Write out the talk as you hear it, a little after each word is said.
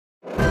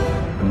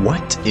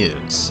What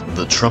is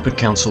the Trumpet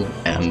Council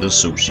and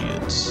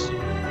Associates?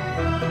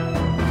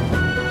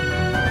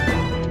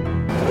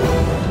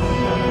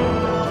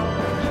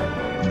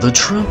 The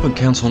Trumpet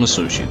Council and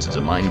Associates is a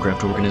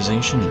Minecraft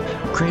organization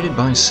created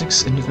by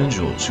 6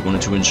 individuals who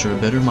wanted to ensure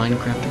a better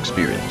Minecraft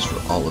experience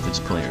for all of its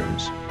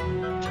players.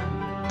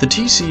 The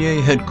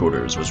TCA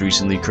headquarters was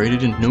recently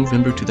created in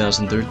November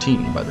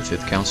 2013 by the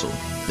 5th Council.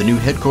 The new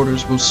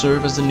headquarters will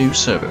serve as the new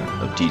server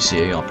of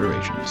TCA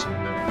operations.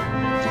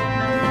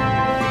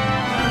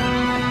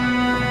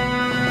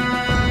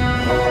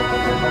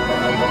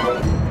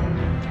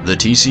 The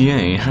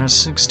TCA has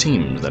 6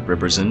 teams that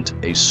represent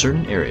a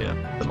certain area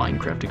of the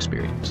Minecraft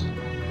experience.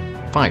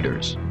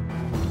 Fighters,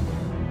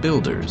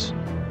 builders,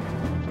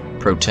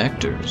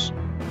 protectors,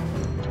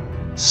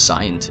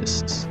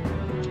 scientists,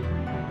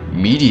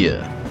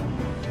 media,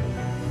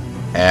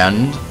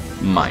 and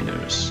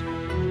miners.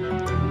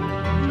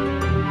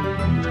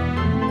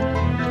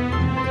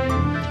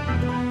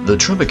 The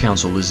Trumpet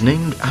Council is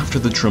named after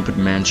the Trumpet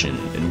Mansion,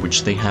 in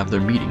which they have their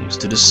meetings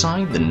to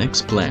decide the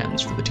next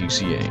plans for the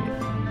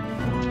TCA.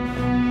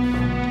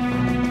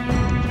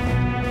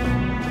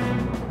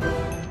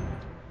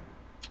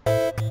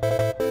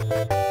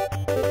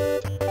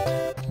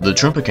 The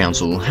Trumpet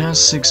Council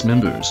has 6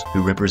 members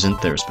who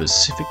represent their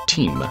specific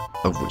team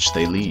of which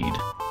they lead.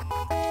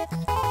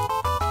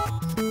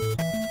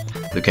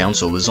 The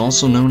Council is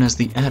also known as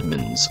the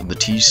admins of the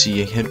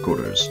TCA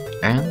headquarters,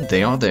 and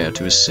they are there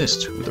to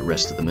assist with the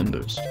rest of the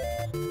members.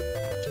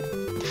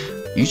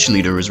 Each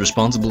leader is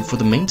responsible for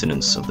the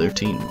maintenance of their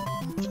team.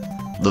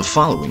 The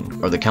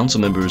following are the council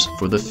members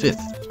for the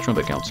 5th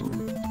Trumpet Council: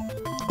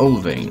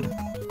 Olvain,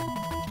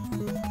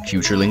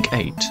 FutureLink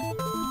 8,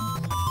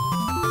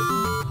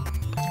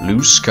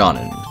 Loose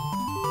Cannon,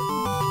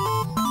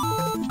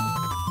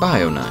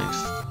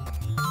 Bioknife,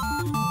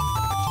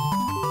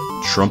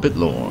 Trumpet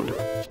Lord,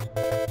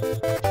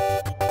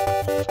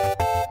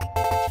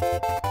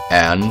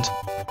 and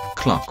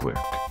Clockwork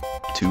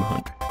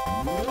 200.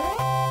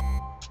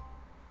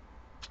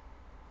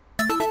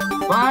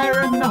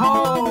 Fire in the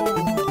hole!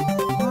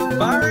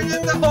 Fire in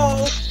the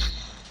hole!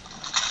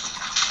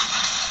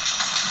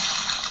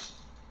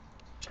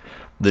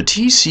 The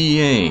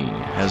TCA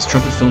has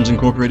Trumpet Films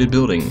Incorporated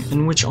building,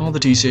 in which all the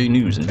TCA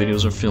news and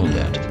videos are filmed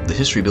at. The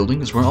History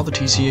building is where all the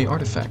TCA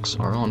artifacts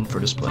are on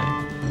for display.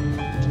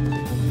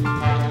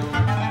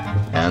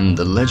 And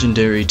the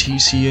legendary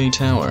TCA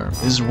Tower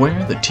is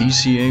where the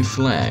TCA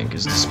flag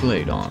is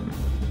displayed on.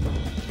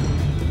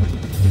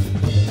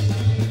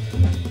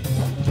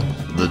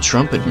 The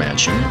Trumpet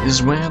Mansion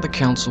is where the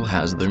council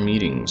has their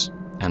meetings,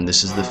 and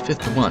this is the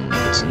 5th one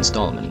of its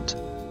installment.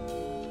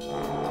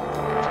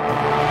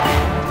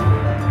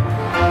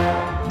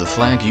 The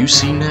flag you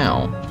see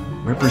now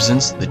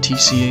represents the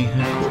TCA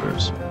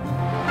headquarters.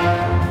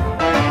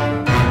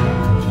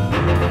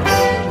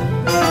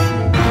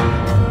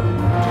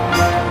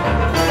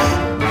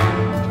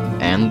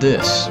 And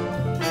this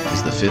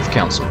is the 5th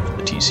Council for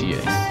the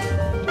TCA.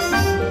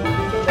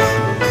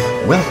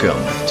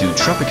 Welcome to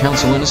Trumpet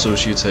Council and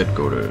Associates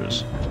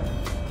headquarters.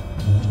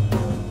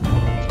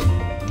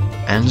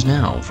 And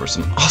now for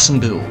some awesome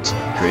builds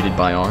created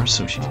by our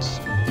associates.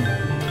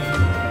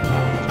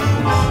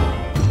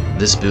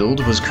 This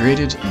build was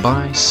created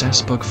by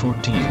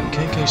Saspug14,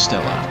 KK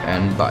Stella,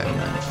 and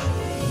Bioknife.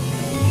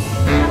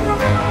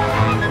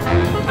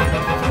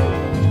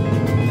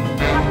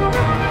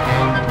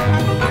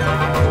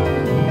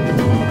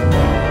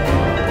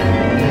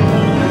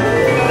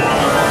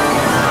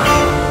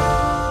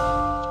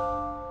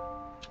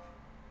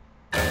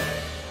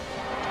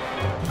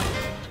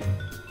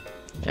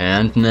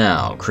 And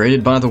now,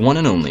 created by the one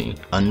and only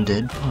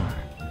Undead Park.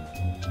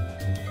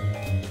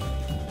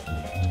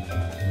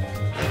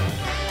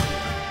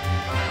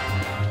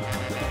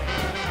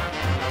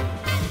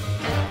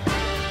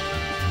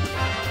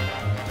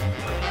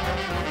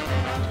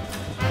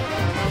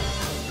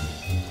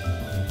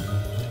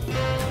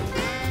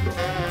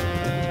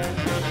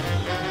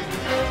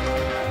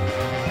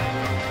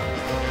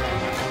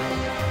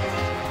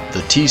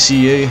 The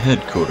TCA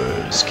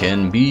headquarters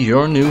can be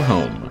your new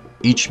home.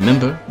 Each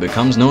member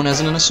becomes known as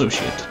an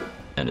associate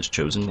and is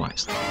chosen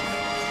wisely.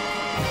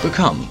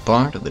 Become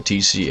part of the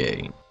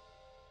TCA.